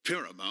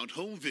Paramount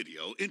Home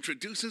Video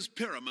introduces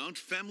Paramount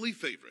Family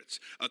Favorites,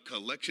 a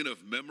collection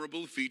of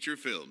memorable feature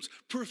films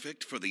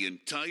perfect for the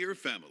entire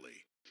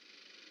family.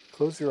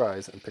 Close your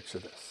eyes and picture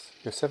this.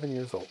 You're 7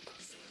 years old.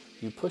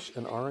 You push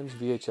an orange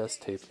VHS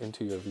tape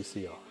into your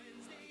VCR.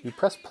 You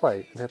press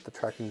play and hit the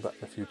tracking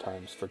button a few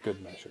times for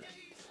good measure.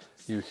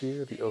 You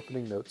hear the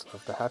opening notes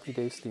of the Happy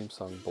Days theme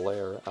song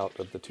blare out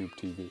of the tube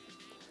TV.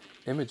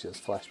 Images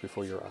flash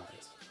before your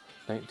eyes.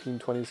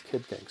 1920s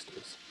kid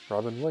gangsters,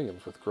 Robin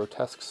Williams with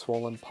grotesque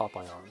swollen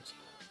Popeye arms,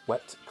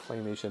 wet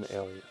claymation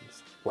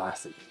aliens,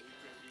 Lassie.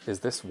 Is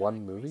this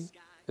one movie?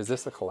 Is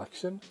this a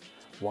collection?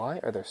 Why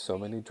are there so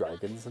many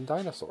dragons and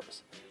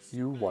dinosaurs?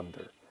 You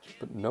wonder,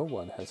 but no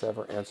one has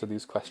ever answered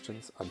these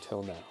questions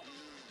until now.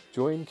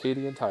 Join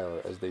Katie and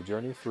Tyler as they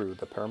journey through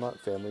the Paramount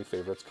Family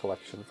Favorites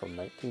collection from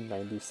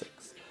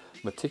 1996,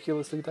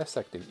 meticulously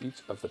dissecting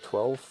each of the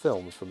 12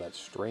 films from that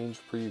strange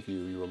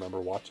preview you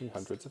remember watching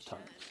hundreds of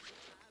times.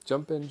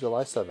 Jump in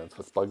July 7th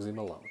with Bugsy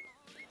Malone.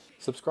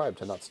 Subscribe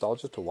to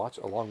Nostalgia to watch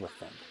along with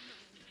them.